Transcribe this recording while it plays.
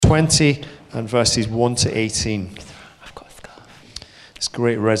20 and verses 1 to 18. I've got a scarf. This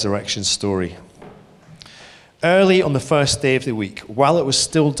great resurrection story. Early on the first day of the week, while it was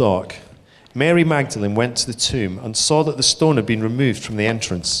still dark, Mary Magdalene went to the tomb and saw that the stone had been removed from the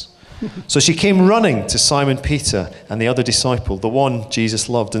entrance. So she came running to Simon Peter and the other disciple, the one Jesus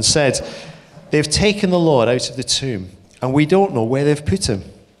loved, and said, "They've taken the Lord out of the tomb, and we don't know where they've put him."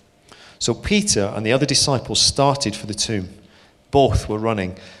 So Peter and the other disciple started for the tomb. Both were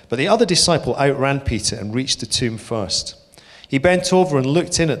running, but the other disciple outran Peter and reached the tomb first. He bent over and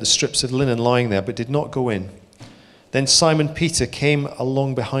looked in at the strips of linen lying there, but did not go in. Then Simon Peter came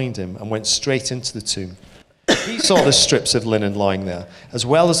along behind him and went straight into the tomb. He saw the strips of linen lying there, as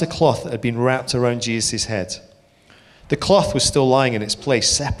well as the cloth that had been wrapped around Jesus' head. The cloth was still lying in its place,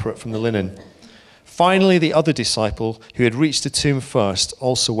 separate from the linen. Finally, the other disciple, who had reached the tomb first,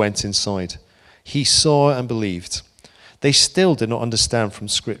 also went inside. He saw and believed. They still did not understand from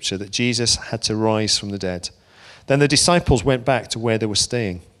Scripture that Jesus had to rise from the dead. Then the disciples went back to where they were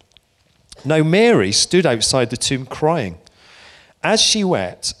staying. Now Mary stood outside the tomb crying. As she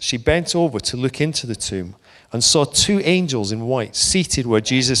wept, she bent over to look into the tomb and saw two angels in white seated where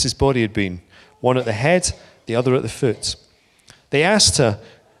Jesus' body had been, one at the head, the other at the foot. They asked her,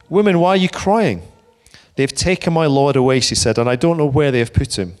 "Woman, why are you crying?" "They've taken my Lord away," she said, "and I don't know where they have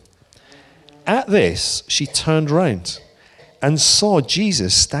put him." At this, she turned round and saw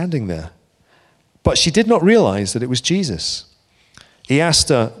Jesus standing there. But she did not realize that it was Jesus. He asked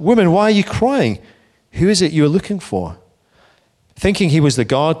her, "Woman, why are you crying? Who is it you are looking for?" Thinking he was the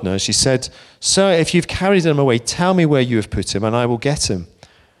gardener, she said, "Sir, if you've carried him away, tell me where you have put him, and I will get him."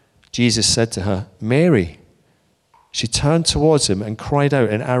 Jesus said to her, "Mary." She turned towards him and cried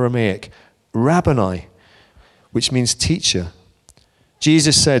out in Aramaic, "Rabboni," which means teacher.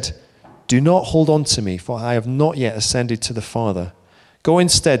 Jesus said, "Do not hold on to me, for I have not yet ascended to the Father. Go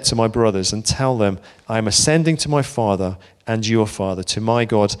instead to my brothers and tell them, I am ascending to my Father and your Father, to my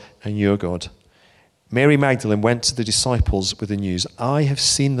God and your God." Mary Magdalene went to the disciples with the news, "I have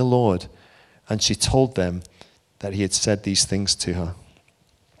seen the Lord." And she told them that he had said these things to her.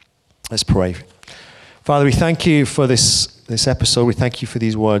 Let's pray. Father, we thank you for this episode. We thank you for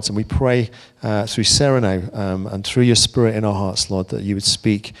these words. And we pray through Sarah now and through your Spirit in our hearts, Lord, that you would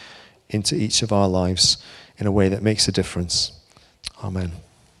speak into each of our lives in a way that makes a difference. Amen.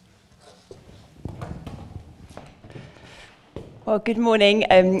 Well, good morning.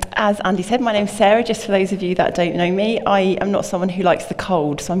 As Andy said, my name's Sarah. Just for those of you that don't know me, I am not someone who likes the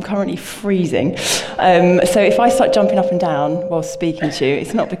cold, so I'm currently freezing. So if I start jumping up and down while speaking to you,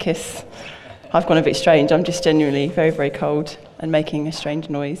 it's not because I've gone a bit strange. I'm just genuinely very, very cold and making a strange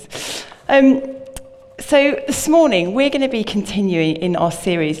noise. So this morning, we're going to be continuing in our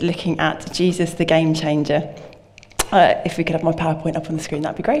series looking at Jesus, the Game Changer. If we could have my PowerPoint up on the screen,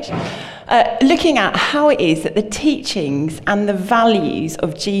 that'd be great. Looking at how it is that the teachings and the values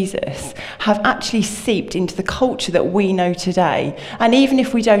of Jesus have actually seeped into the culture that we know today. And even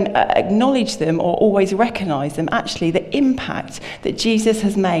if we don't acknowledge them or always recognise them, actually the impact that Jesus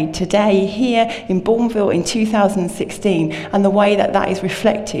has made today here in Bourneville in 2016 and the way that that is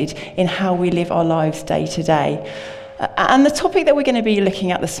reflected in how we live our lives day to day. And the topic that we're going to be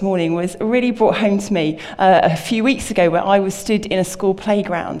looking at this morning was really brought home to me a few weeks ago where I was stood in a school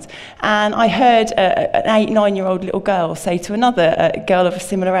playground and I heard an 8-9-year-old little girl say to another girl of a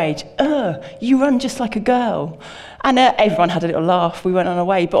similar age, "You run just like a girl." And everyone had a little laugh. We went on our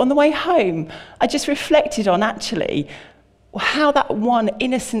way. But on the way home, I just reflected on actually how that one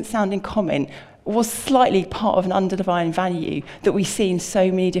innocent sounding comment was slightly part of an underlying value that we see in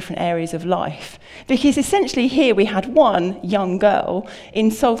so many different areas of life. Because essentially here we had one young girl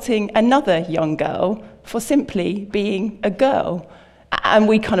insulting another young girl for simply being a girl. And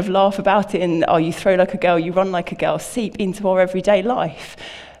we kind of laugh about it and, you throw like a girl, you run like a girl, seep into our everyday life.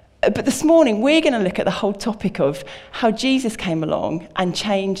 But this morning we're going to look at the whole topic of how Jesus came along and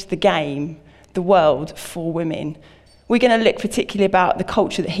changed the game, the world for women. We're going to look particularly about the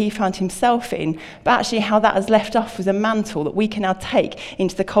culture that he found himself in, but actually how that has left us with a mantle that we can now take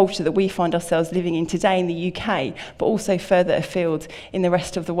into the culture that we find ourselves living in today in the UK, but also further afield in the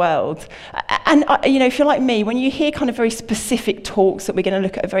rest of the world. And, if you're like me, when you hear kind of very specific talks that we're going to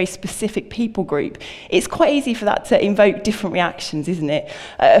look at a very specific people group, it's quite easy for that to invoke different reactions, isn't it?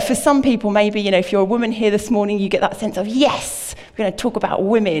 For some people, maybe, if you're a woman here this morning, you get that sense of, yes, we're going to talk about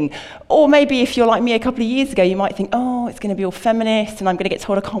women. Or maybe if you're like me a couple of years ago, you might think, it's going to be all feminist and I'm going to get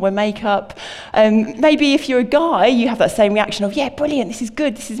told I can't wear makeup. Maybe if you're a guy, you have that same reaction of, yeah, brilliant, this is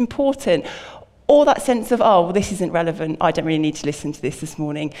good, this is important. or that sense of, oh, well, this isn't relevant, I don't really need to listen to this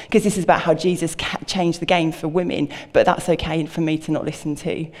morning, because this is about how Jesus changed the game for women, but that's okay for me to not listen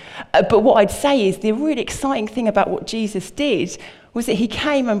to. But what I'd say is the really exciting thing about what Jesus did was that he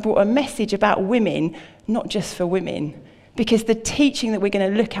came and brought a message about women, not just for women, because the teaching that we're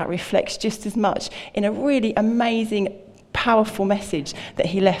going to look at reflects just as much in a really amazing, powerful message that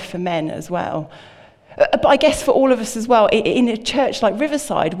he left for men as well. But I guess for all of us as well, in a church like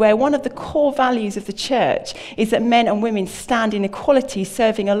Riverside, where one of the core values of the church is that men and women stand in equality,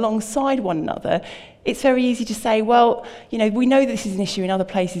 serving alongside one another, it's very easy to say, well, we know this is an issue in other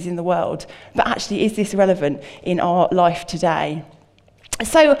places in the world, but actually, is this relevant in our life today?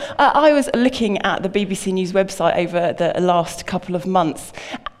 So I was looking at the BBC News website over the last couple of months,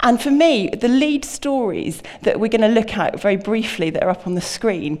 and for me, the lead stories that we're going to look at very briefly that are up on the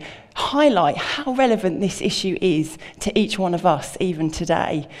screen highlight how relevant this issue is to each one of us even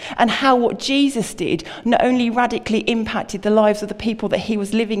today, and how what Jesus did not only radically impacted the lives of the people that he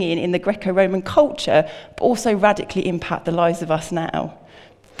was living in the Greco-Roman culture, but also radically impact the lives of us now.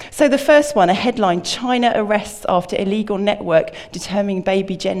 So the first one, a headline, China arrests after illegal network determining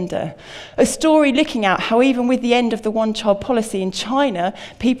baby gender. A story looking at how even with the end of the one-child policy in China,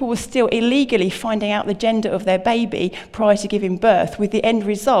 people were still illegally finding out the gender of their baby prior to giving birth, with the end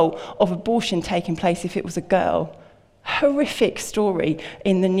result of abortion taking place if it was a girl. Horrific story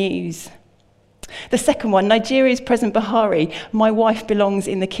in the news. The second one, Nigeria's President Buhari, my wife belongs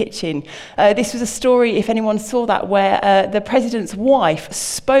in the kitchen. This was a story, if anyone saw that, where the president's wife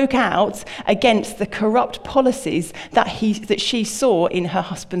spoke out against the corrupt policies that she saw in her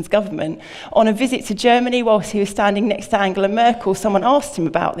husband's government. On a visit to Germany, whilst he was standing next to Angela Merkel, someone asked him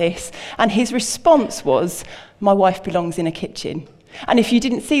about this, and his response was, my wife belongs in a kitchen. And if you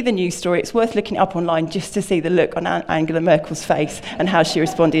didn't see the news story, it's worth looking up online just to see the look on Angela Merkel's face and how she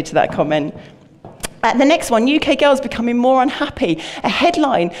responded to that comment. The next one, UK girls becoming more unhappy. A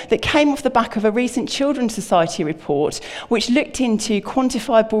headline that came off the back of a recent Children's Society report, which looked into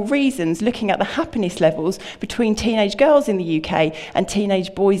quantifiable reasons, looking at the happiness levels between teenage girls in the UK and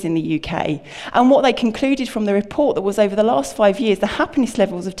teenage boys in the UK. And what they concluded from the report that was over the last 5 years, the happiness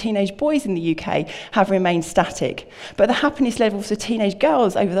levels of teenage boys in the UK have remained static. But the happiness levels of teenage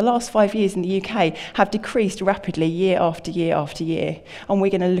girls over the last 5 years in the UK have decreased rapidly year after year after year. And we're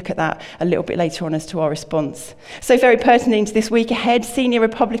going to look at that a little bit later on as to our response. So very pertinent to this week ahead, senior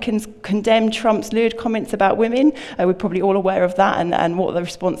Republicans condemned Trump's lewd comments about women. We're probably all aware of that and what the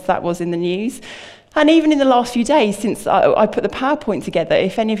response to that was in the news. And even in the last few days since I put the PowerPoint together,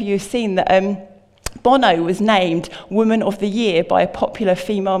 if any of you have seen that Bono was named Woman of the Year by a popular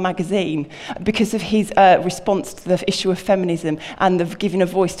female magazine because of his response to the issue of feminism and the giving a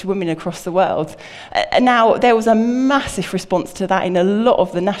voice to women across the world. Now, there was a massive response to that in a lot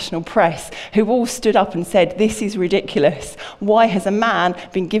of the national press, who all stood up and said, this is ridiculous. Why has a man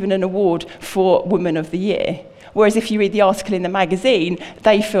been given an award for Woman of the Year? Whereas if you read the article in the magazine,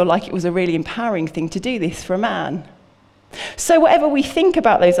 they feel like it was a really empowering thing to do this for a man. So whatever we think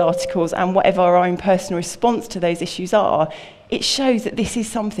about those articles and whatever our own personal response to those issues are, it shows that this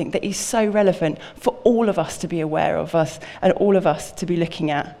is something that is so relevant for all of us to be aware of us and all of us to be looking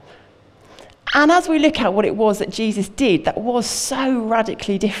at. And as we look at what it was that Jesus did that was so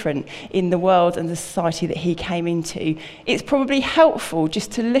radically different in the world and the society that he came into, it's probably helpful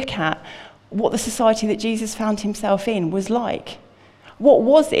just to look at what the society that Jesus found himself in was like. What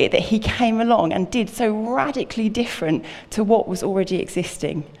was it that he came along and did so radically different to what was already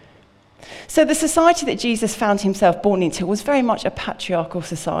existing? So the society that Jesus found himself born into was very much a patriarchal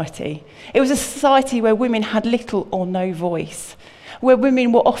society. It was a society where women had little or no voice, where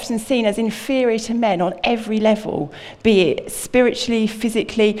women were often seen as inferior to men on every level, be it spiritually,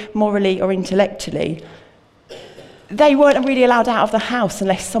 physically, morally, or intellectually. They weren't really allowed out of the house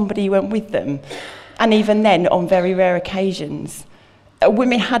unless somebody went with them, and even then on very rare occasions.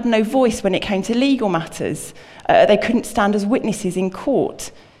 Women had no voice when it came to legal matters. They couldn't stand as witnesses in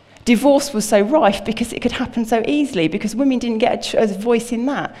court. Divorce was so rife because it could happen so easily, because women didn't get a voice in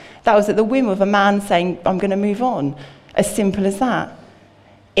that. That was at the whim of a man saying, I'm going to move on. As simple as that.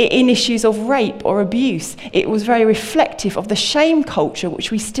 In issues of rape or abuse, it was very reflective of the shame culture,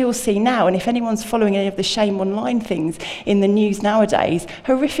 which we still see now. And if anyone's following any of the shame online things in the news nowadays,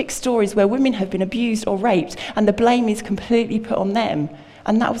 horrific stories where women have been abused or raped and the blame is completely put on them.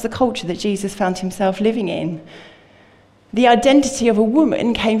 And that was the culture that Jesus found himself living in. The identity of a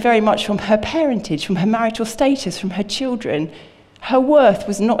woman came very much from her parentage, from her marital status, from her children. Her worth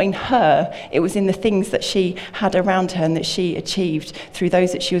was not in her, it was in the things that she had around her and that she achieved through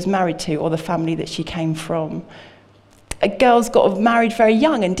those that she was married to or the family that she came from. Girls got married very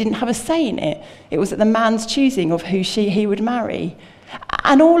young and didn't have a say in it. It was at the man's choosing of who he would marry.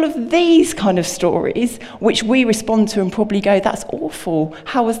 And all of these kind of stories, which we respond to and probably go, that's awful,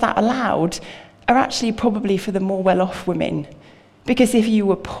 how was that allowed, are actually probably for the more well-off women. Because if you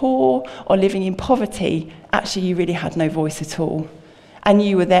were poor or living in poverty, actually you really had no voice at all. And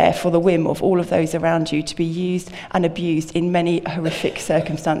you were there for the whim of all of those around you to be used and abused in many horrific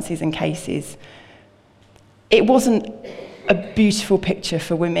circumstances and cases. It wasn't a beautiful picture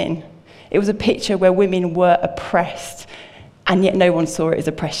for women. It was a picture where women were oppressed, and yet no one saw it as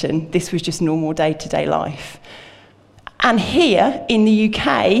oppression. This was just normal day-to-day life. And here in the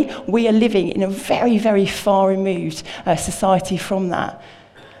UK, we are living in a very, very far removed society from that.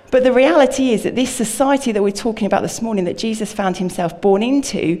 But the reality is that this society that we're talking about this morning, that Jesus found himself born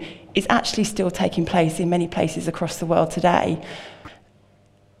into, is actually still taking place in many places across the world today.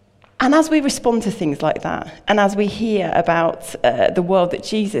 And as we respond to things like that, and as we hear about the world that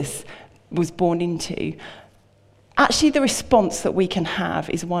Jesus was born into, actually the response that we can have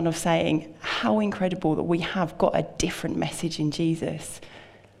is one of saying, how incredible that we have got a different message in Jesus.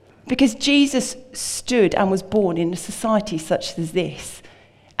 Because Jesus stood and was born in a society such as this,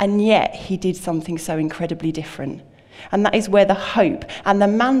 and yet he did something so incredibly different. And that is where the hope and the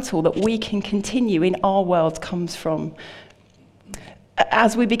mantle that we can continue in our world comes from.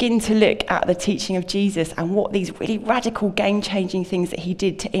 As we begin to look at the teaching of Jesus and what these really radical, game-changing things that he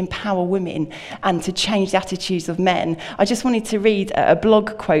did to empower women and to change the attitudes of men, I just wanted to read a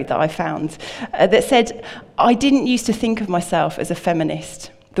blog quote that I found that said, "I didn't used to think of myself as a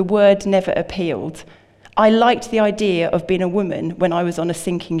feminist. The word never appealed. I liked the idea of being a woman when I was on a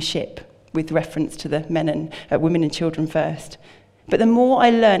sinking ship," with reference to the women and children first. "But the more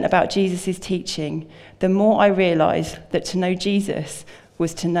I learned about Jesus' teaching, the more I realised that to know Jesus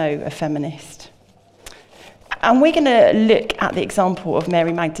was to know a feminist." And we're going to look at the example of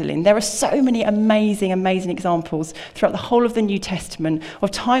Mary Magdalene. There are so many amazing, amazing examples throughout the whole of the New Testament of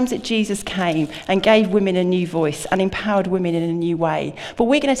times that Jesus came and gave women a new voice and empowered women in a new way. But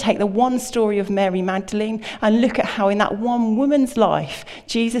we're going to take the one story of Mary Magdalene and look at how in that one woman's life,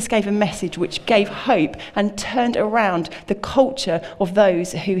 Jesus gave a message which gave hope and turned around the culture of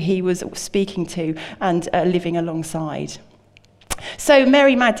those who he was speaking to and living alongside. So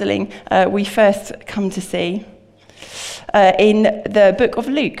Mary Magdalene, we first come to see in the book of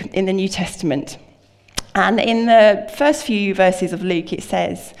Luke in the New Testament. And in the first few verses of Luke, it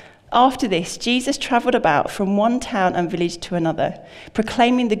says, "After this, Jesus travelled about from one town and village to another,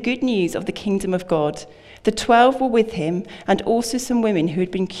 proclaiming the good news of the kingdom of God. The 12 were with him, and also some women who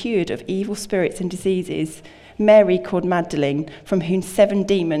had been cured of evil spirits and diseases, Mary called Magdalene, from whom 7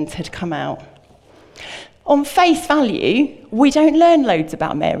 demons had come out." On face value, we don't learn loads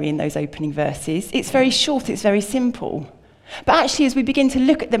about Mary in those opening verses. It's very short, it's very simple. But actually, as we begin to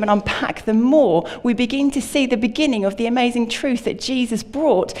look at them and unpack them more, we begin to see the beginning of the amazing truth that Jesus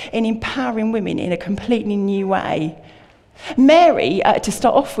brought in empowering women in a completely new way. Mary, to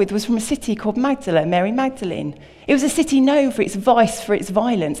start off with, was from a city called Magdala, Mary Magdalene. It was a city known for its vice, for its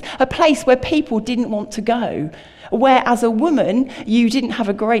violence, a place where people didn't want to go, where as a woman, you didn't have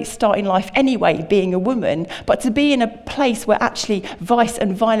a great start in life anyway, being a woman, but to be in a place where actually vice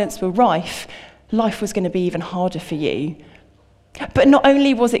and violence were rife, life was going to be even harder for you. But not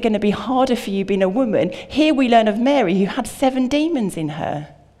only was it going to be harder for you being a woman, here we learn of Mary who had 7 demons in her.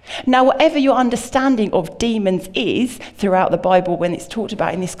 Now, whatever your understanding of demons is throughout the Bible when it's talked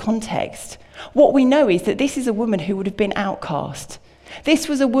about in this context, what we know is that this is a woman who would have been outcast. This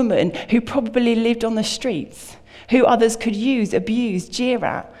was a woman who probably lived on the streets, who others could use, abuse, jeer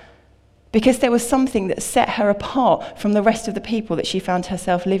at, because there was something that set her apart from the rest of the people that she found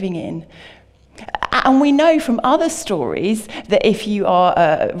herself living in. And we know from other stories that if you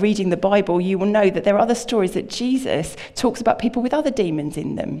are reading the Bible, you will know that there are other stories that Jesus talks about people with other demons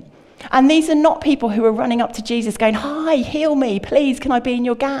in them. And these are not people who are running up to Jesus going, "Hi, heal me, please, can I be in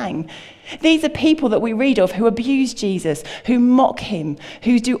your gang?" These are people that we read of who abuse Jesus, who mock him,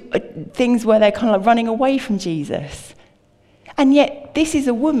 who do things where they're kind of like running away from Jesus. And yet this is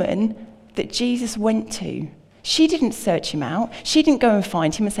a woman that Jesus went to. She didn't search him out. She didn't go and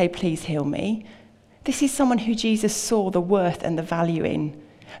find him and say, "Please heal me." This is someone who Jesus saw the worth and the value in.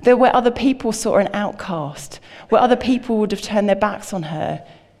 That where other people saw an outcast, where other people would have turned their backs on her,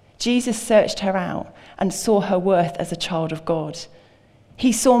 Jesus searched her out and saw her worth as a child of God.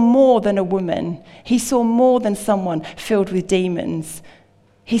 He saw more than a woman. He saw more than someone filled with demons.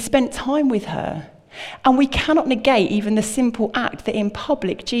 He spent time with her. And we cannot negate even the simple act that in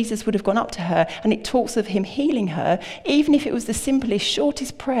public Jesus would have gone up to her and it talks of him healing her, even if it was the simplest,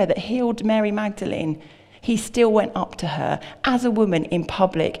 shortest prayer that healed Mary Magdalene. he still went up to her as a woman in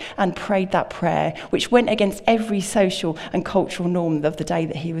public and prayed that prayer, which went against every social and cultural norm of the day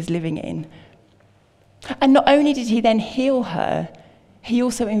that he was living in. And not only did he then heal her, he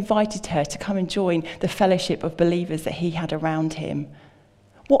also invited her to come and join the fellowship of believers that he had around him.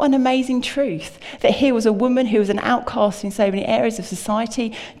 What an amazing truth, that here was a woman who was an outcast in so many areas of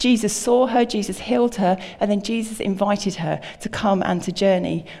society. Jesus saw her, Jesus healed her, and then Jesus invited her to come and to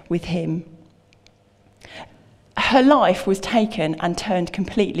journey with him. Her life was taken and turned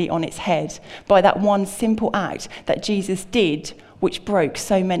completely on its head by that one simple act that Jesus did, which broke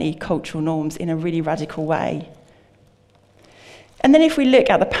so many cultural norms in a really radical way. And then if we look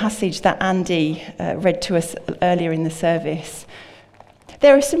at the passage that Andy read to us earlier in the service,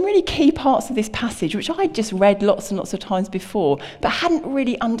 there are some really key parts of this passage which I'd just read lots and lots of times before, but hadn't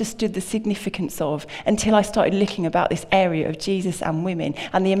really understood the significance of until I started looking about this area of Jesus and women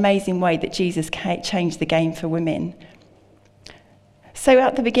and the amazing way that Jesus changed the game for women. So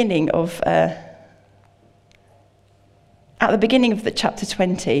at the beginning of the chapter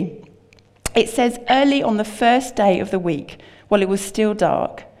 20, it says, "Early on the first day of the week, while it was still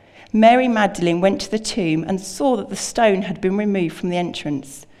dark, Mary Magdalene went to the tomb and saw that the stone had been removed from the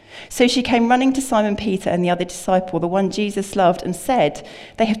entrance. So she came running to Simon Peter and the other disciple, the one Jesus loved, and said,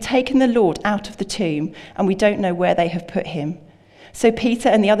 'They have taken the Lord out of the tomb, and we don't know where they have put him.' So Peter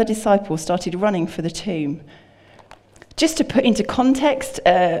and the other disciple started running for the tomb." Just to put into context,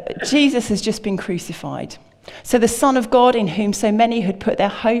 Jesus has just been crucified. So the Son of God, in whom so many had put their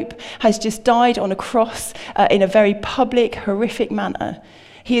hope, has just died on a cross in a very public, horrific manner.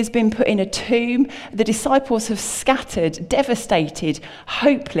 He has been put in a tomb. The disciples have scattered, devastated,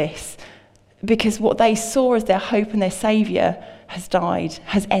 hopeless, because what they saw as their hope and their saviour has died,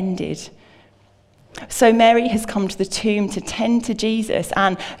 has ended. So Mary has come to the tomb to tend to Jesus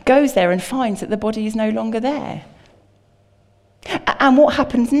and goes there and finds that the body is no longer there. And what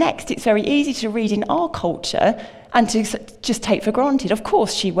happens next? It's very easy to read in our culture and to just take for granted. Of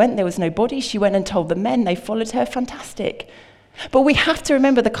course, she went, there was no body. She went and told the men, they followed her, fantastic. But we have to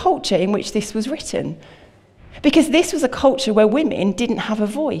remember the culture in which this was written. Because this was a culture where women didn't have a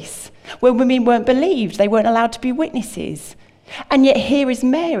voice, where women weren't believed, they weren't allowed to be witnesses. And yet here is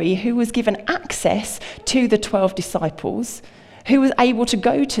Mary, who was given access to the 12 disciples, who was able to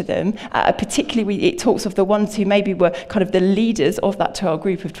go to them, particularly it talks of the ones who maybe were kind of the leaders of that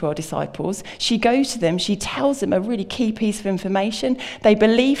group of 12 disciples. She goes to them, she tells them a really key piece of information. They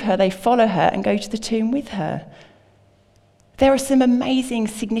believe her, they follow her and go to the tomb with her. There are some amazing,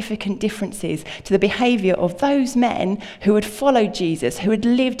 significant differences to the behaviour of those men who had followed Jesus, who had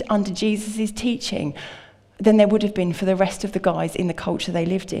lived under Jesus' teaching, than there would have been for the rest of the guys in the culture they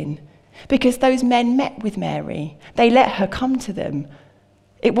lived in. Because those men met with Mary. They let her come to them.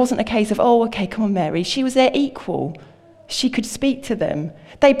 It wasn't a case of, oh, okay, come on, Mary. She was their equal. She could speak to them.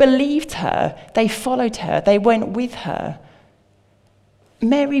 They believed her. They followed her. They went with her.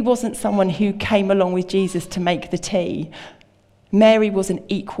 Mary wasn't someone who came along with Jesus to make the tea. Mary was an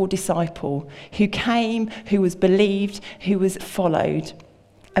equal disciple who came, who was believed, who was followed.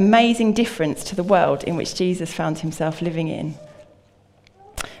 Amazing difference to the world in which Jesus found himself living in.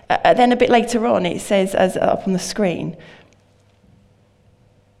 Then a bit later on, it says, as up on the screen,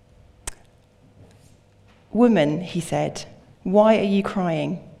 "Woman," he said, "why are you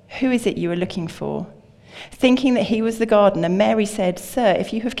crying? Who is it you are looking for?" Thinking that he was the gardener, Mary said, "Sir,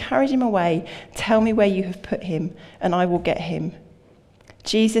 if you have carried him away, tell me where you have put him, and I will get him."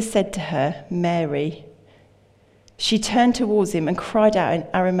 Jesus said to her, "Mary." She turned towards him and cried out in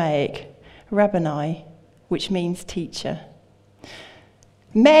Aramaic, "Rabboni," which means teacher.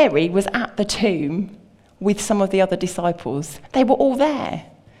 Mary was at the tomb with some of the other disciples. They were all there.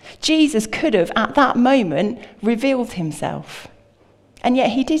 Jesus could have, at that moment, revealed himself. And yet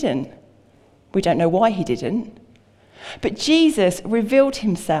he didn't. We don't know why he didn't. But Jesus revealed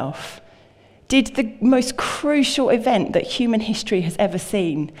himself, did the most crucial event that human history has ever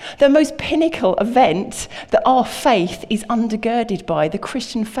seen, the most pinnacle event that our faith is undergirded by, the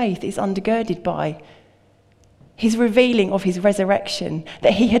Christian faith is undergirded by. His revealing of his resurrection,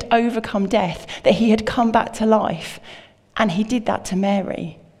 that he had overcome death, that he had come back to life. And he did that to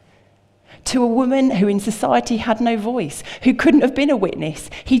Mary. To a woman who in society had no voice, who couldn't have been a witness.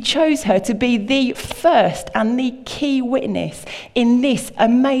 He chose her to be the first and the key witness in this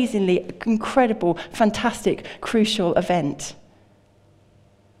amazingly incredible, fantastic, crucial event.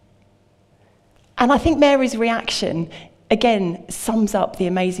 And I think Mary's reaction, again, sums up the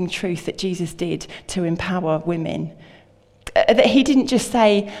amazing truth that Jesus did to empower women. That he didn't just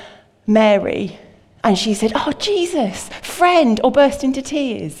say, "Mary," and she said, "Oh, Jesus, friend," or burst into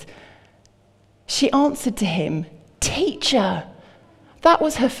tears. She answered to him, "Teacher." That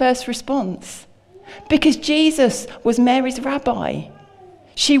was her first response. Because Jesus was Mary's rabbi.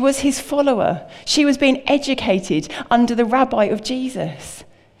 She was his follower. She was being educated under the rabbi of Jesus.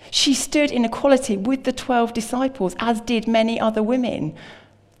 She stood in equality with the 12 disciples, as did many other women.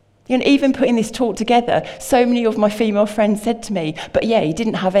 Even putting this talk together, so many of my female friends said to me, "But yeah, he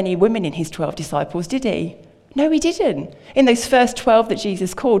didn't have any women in his 12 disciples, did he?" No, he didn't. In those first 12 that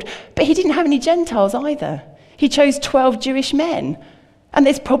Jesus called. But he didn't have any Gentiles either. He chose 12 Jewish men. And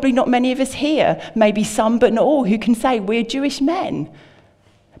there's probably not many of us here, maybe some but not all, who can say we're Jewish men.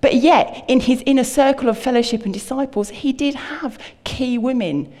 But yet, in his inner circle of fellowship and disciples, he did have key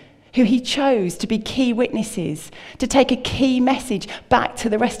women who he chose to be key witnesses, to take a key message back to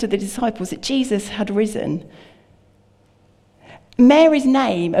the rest of the disciples that Jesus had risen. Mary's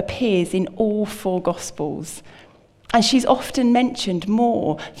name appears in all 4 Gospels, and she's often mentioned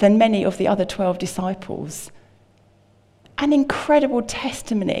more than many of the other 12 disciples. An incredible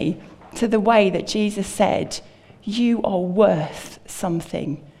testimony to the way that Jesus said, "You are worth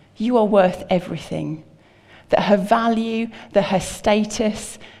something. You are worth everything." That her value, that her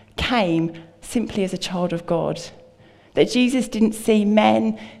status came simply as a child of God. That Jesus didn't see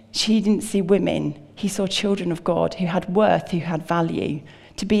men, he didn't see women. He saw children of God who had worth, who had value,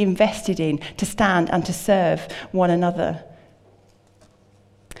 to be invested in, to stand and to serve one another.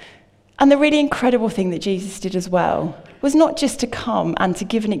 And the really incredible thing that Jesus did as well was not just to come and to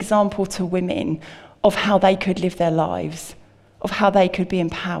give an example to women of how they could live their lives, of how they could be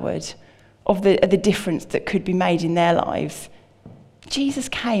empowered, of the difference that could be made in their lives. Jesus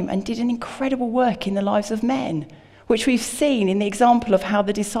came and did an incredible work in the lives of men, which we've seen in the example of how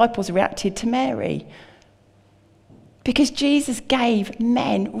the disciples reacted to Mary. Because Jesus gave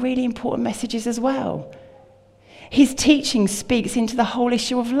men really important messages as well. His teaching speaks into the whole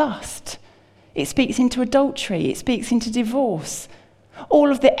issue of lust. It speaks into adultery. It speaks into divorce.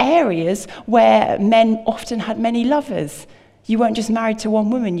 All of the areas where men often had many lovers. You weren't just married to one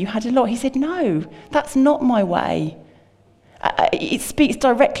woman, you had a lot. He said, "No, that's not my way." It speaks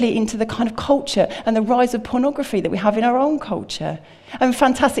directly into the kind of culture and the rise of pornography that we have in our own culture. And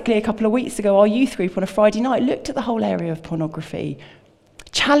fantastically, a couple of weeks ago, our youth group on a Friday night looked at the whole area of pornography,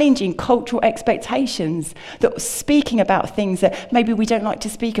 challenging cultural expectations, that was speaking about things that maybe we don't like to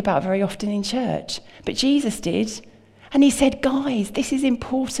speak about very often in church. But Jesus did. And he said, "Guys, this is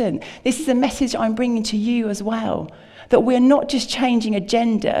important. This is a message I'm bringing to you as well, that we're not just changing a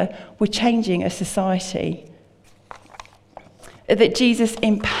gender, we're changing a society." That Jesus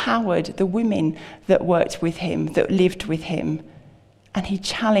empowered the women that worked with him, that lived with him. And he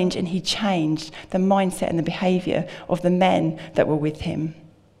challenged and he changed the mindset and the behaviour of the men that were with him.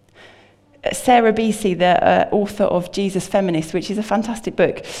 Sarah Beasy, the author of Jesus Feminist, which is a fantastic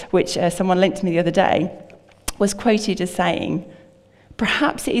book, which someone lent to me the other day, was quoted as saying,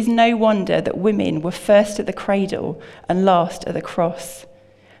 "Perhaps it is no wonder that women were first at the cradle and last at the cross.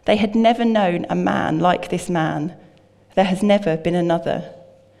 They had never known a man like this man. There has never been another.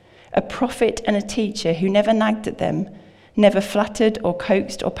 A prophet and a teacher who never nagged at them, never flattered or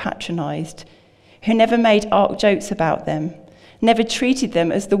coaxed or patronised, who never made ark jokes about them, never treated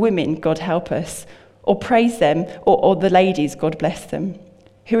them as the women, God help us, or praised them, or the ladies, God bless them,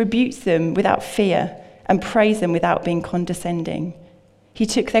 who rebuked them without fear and praised them without being condescending. He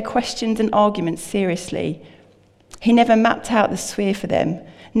took their questions and arguments seriously. He never mapped out the sphere for them,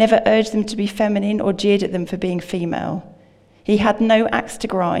 never urged them to be feminine or jeered at them for being female. He had no axe to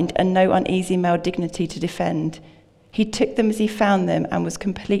grind and no uneasy male dignity to defend. He took them as he found them and was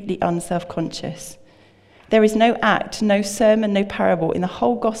completely unself-conscious. There is no act, no sermon, no parable in the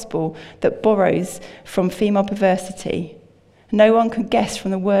whole gospel that borrows from female perversity. No one could guess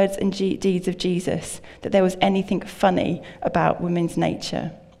from the words and deeds of Jesus that there was anything funny about women's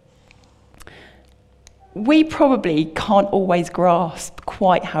nature. We probably can't always grasp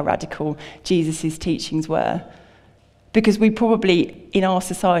quite how radical Jesus' teachings were, because we probably, in our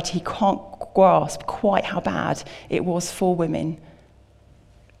society, can't grasp quite how bad it was for women.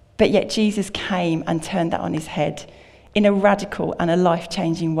 But yet Jesus came and turned that on his head in a radical and a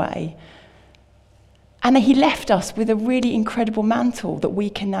life-changing way. And he left us with a really incredible mantle that we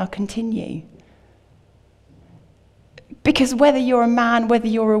can now continue. Because whether you're a man, whether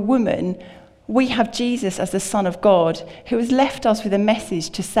you're a woman, we have Jesus as the Son of God, who has left us with a message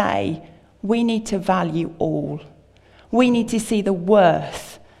to say, we need to value all. We need to see the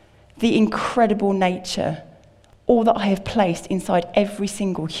worth, the incredible nature, all that I have placed inside every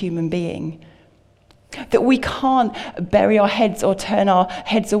single human being. That we can't bury our heads or turn our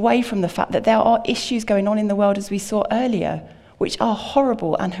heads away from the fact that there are issues going on in the world, as we saw earlier, which are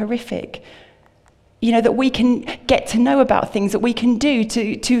horrible and horrific. that we can get to know about things that we can do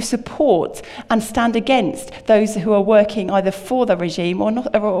to support and stand against those who are working either for the regime or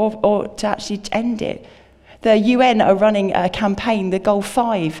not, or to actually end it. The UN are running a campaign, the Goal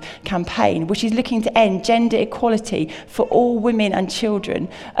 5 campaign, which is looking to end gender equality for all women and children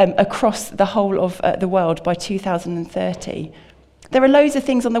across the whole of the world by 2030. There are loads of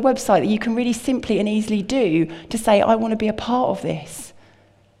things on the website that you can really simply and easily do to say, I want to be a part of this.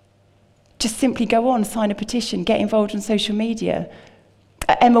 Just simply go on, sign a petition, get involved on social media.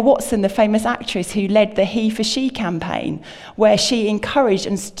 Emma Watson, the famous actress who led the He for She campaign, where she encouraged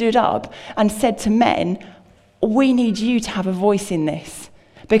and stood up and said to men, we need you to have a voice in this.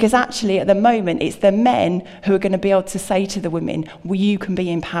 Because actually, at the moment, it's the men who are going to be able to say to the women, well, you can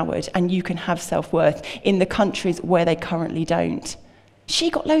be empowered and you can have self-worth in the countries where they currently don't.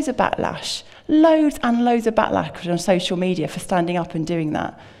 She got loads of backlash, loads and loads of backlash on social media for standing up and doing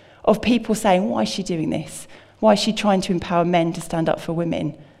that, of people saying, why is she doing this? Why is she trying to empower men to stand up for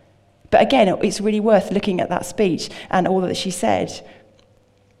women? But again, it's really worth looking at that speech and all that she said.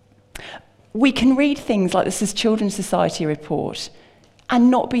 We can read things like this Children's Society report and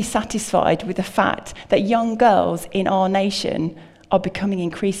not be satisfied with the fact that young girls in our nation are becoming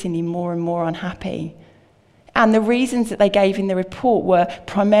increasingly more and more unhappy. And the reasons that they gave in the report were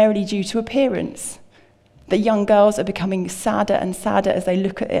primarily due to appearance. That young girls are becoming sadder and sadder as they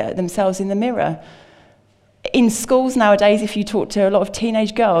look at themselves in the mirror. In schools nowadays, if you talk to a lot of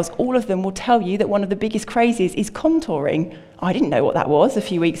teenage girls, all of them will tell you that one of the biggest crazes is contouring. I didn't know what that was a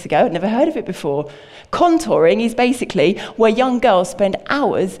few weeks ago. I'd never heard of it before. Contouring is basically where young girls spend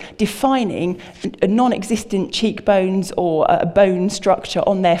hours defining non-existent cheekbones or a bone structure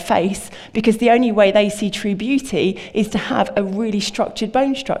on their face, because the only way they see true beauty is to have a really structured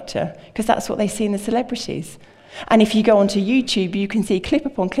bone structure, because that's what they see in the celebrities. And if you go onto YouTube, you can see clip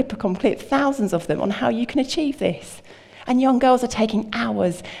upon clip upon clip, thousands of them, on how you can achieve this. And young girls are taking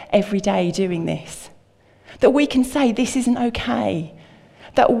hours every day doing this. That we can say this isn't okay.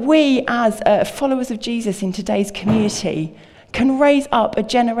 That we, as followers of Jesus in today's community, can raise up a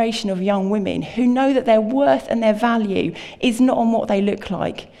generation of young women who know that their worth and their value is not on what they look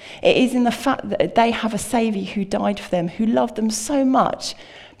like. It is in the fact that they have a Saviour who died for them, who loved them so much,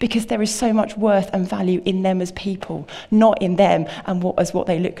 because there is so much worth and value in them as people, not in them and what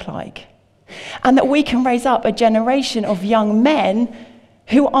they look like. And that we can raise up a generation of young men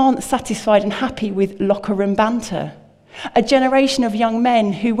who aren't satisfied and happy with locker room banter. A generation of young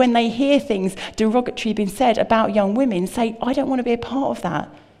men who, when they hear things derogatory being said about young women, say, I don't want to be a part of that.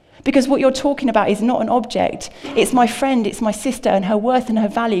 Because what you're talking about is not an object. It's my friend, it's my sister, and her worth and her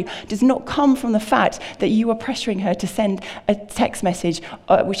value does not come from the fact that you are pressuring her to send a text message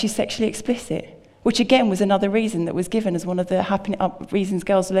which is sexually explicit, which again was another reason that was given as one of the reasons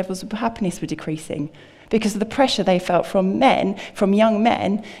girls' levels of happiness were decreasing, because of the pressure they felt from men, from young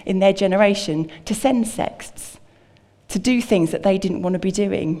men in their generation, to send sexts, to do things that they didn't want to be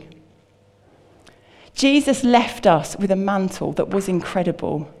doing. Jesus left us with a mantle that was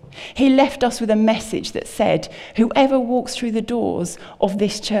incredible. He left us with a message that said, whoever walks through the doors of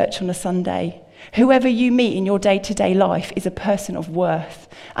this church on a Sunday, whoever you meet in your day-to-day life is a person of worth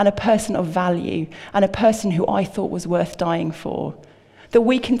and a person of value and a person who I thought was worth dying for. That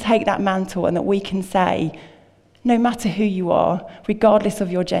we can take that mantle and that we can say, no matter who you are, regardless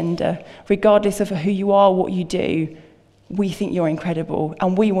of your gender, regardless of who you are, what you do, we think you're incredible,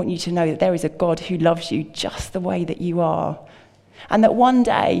 and we want you to know that there is a God who loves you just the way that you are. And that one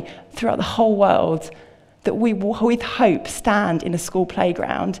day, throughout the whole world, that we will, with hope, stand in a school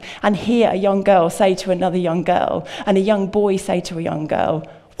playground and hear a young girl say to another young girl, and a young boy say to a young girl,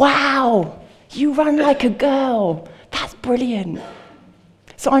 wow, you run like a girl. That's brilliant.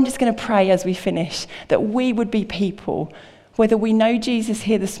 So I'm just going to pray as we finish that we would be people, whether we know Jesus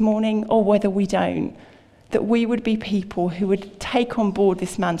here this morning or whether we don't, that we would be people who would take on board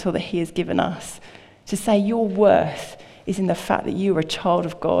this mantle that he has given us, to say your worth is in the fact that you are a child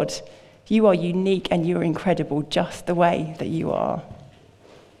of God. You are unique and you are incredible just the way that you are.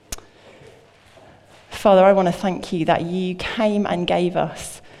 Father, I want to thank you that you came and gave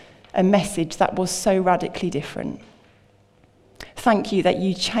us a message that was so radically different. Thank you that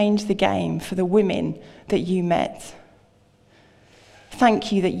you changed the game for the women that you met.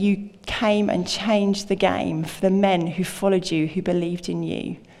 Thank you that you came and changed the game for the men who followed you, who believed in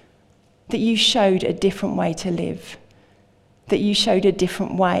you. That you showed a different way to live. That you showed a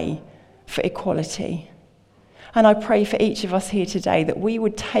different way for equality. And I pray for each of us here today that we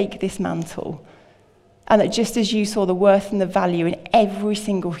would take this mantle, and that just as you saw the worth and the value in every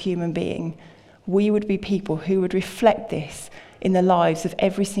single human being, we would be people who would reflect this in the lives of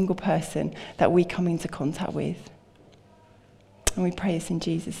every single person that we come into contact with. And we pray this in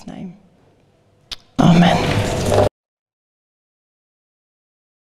Jesus' name. Amen.